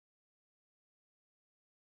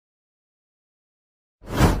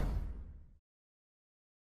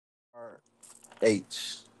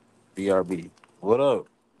RHBRB. What up?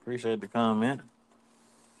 Appreciate the comment.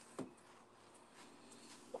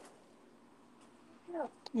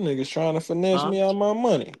 Niggas trying to finesse Huh? me out my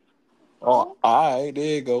money. Oh, all right, there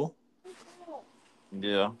you go.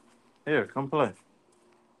 Yeah. Here, come play.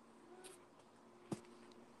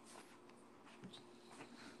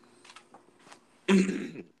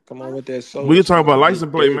 Come on with that We soda can talk about stick. Get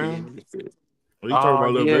license plate, dirty man. in this bitch. We talk Oh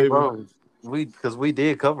about little yeah, baby. bro. We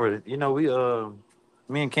did cover it.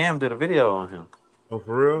 Me and Cam did a video on him. Oh,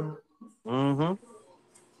 for real? Mm-hmm. On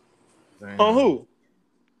Damn. who?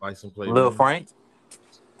 License plate, Lil man. Frank.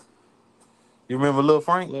 You remember Lil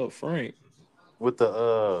Frank Lil Frank. with the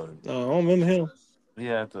No, I don't remember him.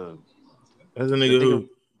 yeah That's a the nigga nigga who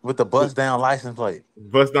with the bust down license plate.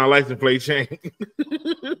 bust down license plate chain.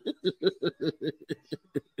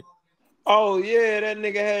 Oh yeah, that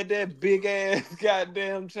nigga had that big ass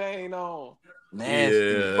goddamn chain on. Nasty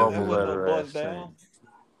Yeah. That bubble wasn't no letter bust ass down. chain.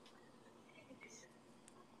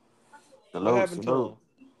 What Salute, happened to salute. him?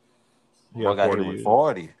 He Boy got got 40 hit with years.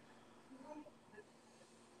 40.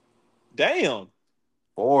 Damn.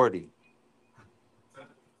 40.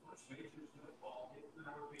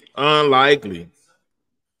 Unlikely.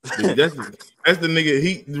 That's the nigga. That's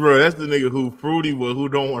the nigga who fruity but who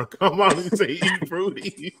don't want to come out and say he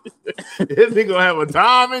fruity. This nigga gonna have a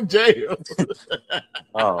time in jail.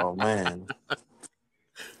 Oh man.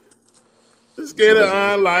 Scared of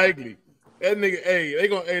unlikely. That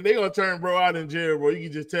nigga, they gonna turn bro out in jail, bro. You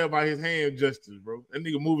can just tell by his hand gestures, bro. That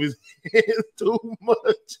nigga move his hands too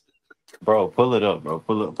much. Bro, pull it up, bro.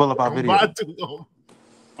 Pull up our I'm video. about to.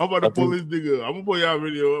 I'm about to I pull think. this nigga up. I'm gonna pull y'all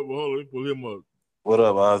video up, but hold on, let me pull him up. What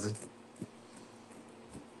up, Ozzy?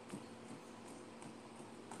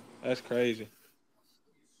 That's crazy.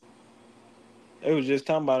 They was just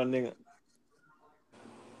talking about a nigga.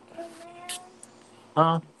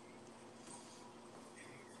 Huh?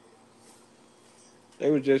 They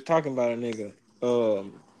was just talking about a nigga.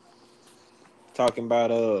 Talking about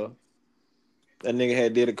that nigga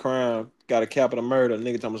had did a crime, got a capital murder.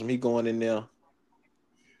 Nigga talking about he going in there.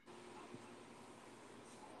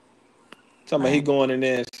 Talking about he Man. going in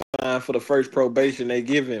there and sign for the first probation they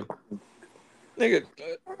give him. Nigga,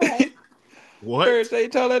 What? Thursday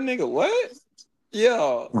tell that nigga what?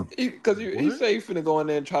 Yeah, because he What? say he finna go in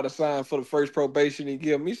there and try to sign for the first probation he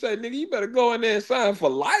give him. He say, nigga, you better go in there and sign for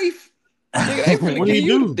life. Nigga, they finna What do give he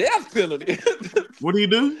you the do? death penalty. What do he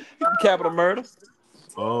do? Capital murder.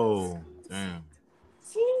 Oh, damn.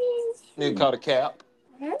 Nigga called a cap.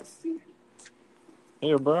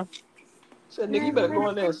 Here, bro. Said, nigga, you better go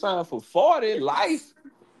in there and sign for 40 life.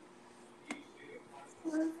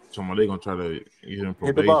 Somebody they gonna try to get him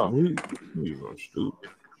Hit the ball. probation. You go stupid.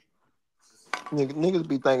 Niggas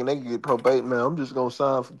be thinking they can get probation. Man, I'm just gonna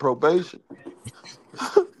sign for probation.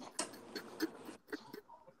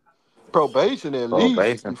 Probation at least.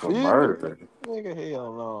 Probation You for feel me? murder. Nigga,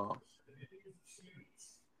 hell no.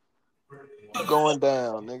 Going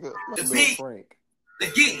down, nigga. My little Frank.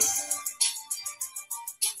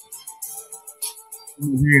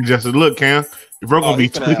 Just look, Cam. If bro Oh, gonna he be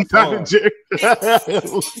finna have 20 times in fun.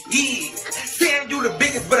 jail. Saying you the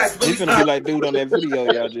biggest, but I He really finna be like dude on that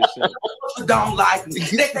video y'all just seen. don't like me.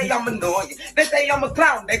 They say I'm annoying. They say I'm a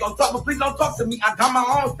clown. They gon' talk, but please don't talk to me. I got my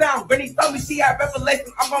own sound. Granny told me she had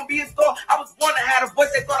revelations. I'm gonna be in store. I was born to have a voice.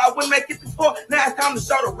 They thought I wouldn't make it before. Now it's time to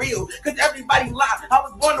show the real. Cause everybody lied. I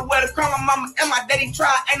was born to wear the crown. My mama and my daddy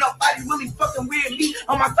tried. Ain't nobody really fucking with me.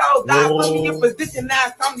 On my soul, God put me in position. Now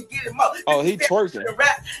it's time to get him up. Oh, he twerking.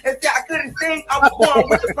 Rap and say I couldn't sing. I was born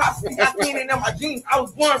with the prophecy. I seen it in my genes. I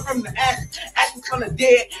was born from the ashes. Ashes from the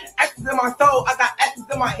dead. Ashes in my soul. I got ashes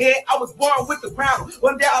in my head. I was born with the crown.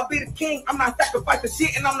 One day I'll be the king. I'm not sacrificing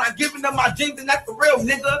shit, and I'm not giving up my dreams, and that's the real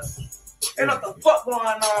nigga. And what the fuck going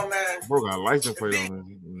on, man? Bro got a license plate on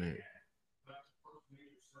his neck.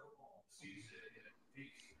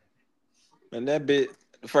 And that bit,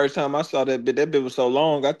 the first time I saw that bit was so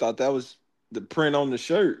long, I thought that was the print on the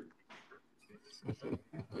shirt.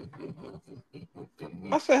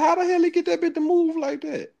 I said, how the hell he get that bit to move like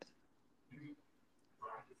that?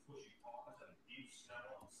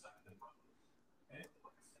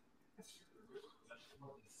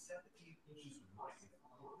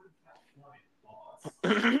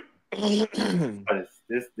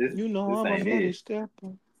 This You know I'm a ain't money it.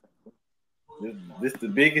 stepper. This the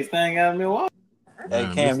biggest thing out of Milwaukee. Hey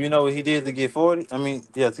Man, Cam, you know what he did to get 40?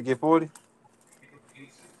 To get 40?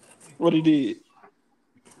 What he did?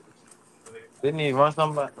 Didn't he run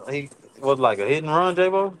somebody? He was like a hit and run,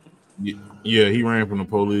 J-Bo? yeah, he ran from the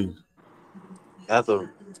police.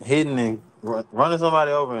 After hitting and running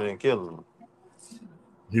somebody over and then killing them.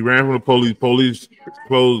 He ran from the police. Police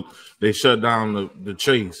closed. They shut down the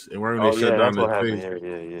chase, and when they shut down that's the what happened chase,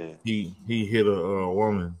 here. Yeah. he hit a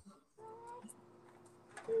woman.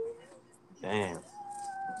 Damn.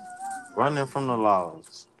 Running from the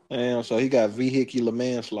laws. Damn, so he got vehicular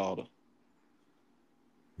manslaughter.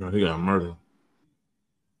 No, he got murdered.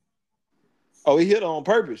 Oh, he hit her on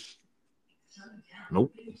purpose.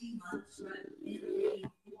 Nope.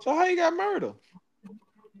 So how he got murdered?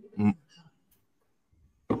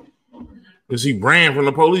 Cause he ran from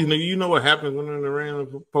the police, nigga. You know what happens when they ran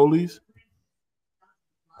from the police?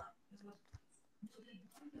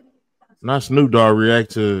 Not Snoop Dogg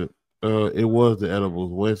react to it was the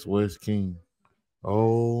edibles, West King.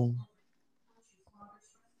 Oh,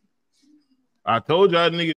 I told y'all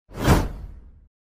nigga.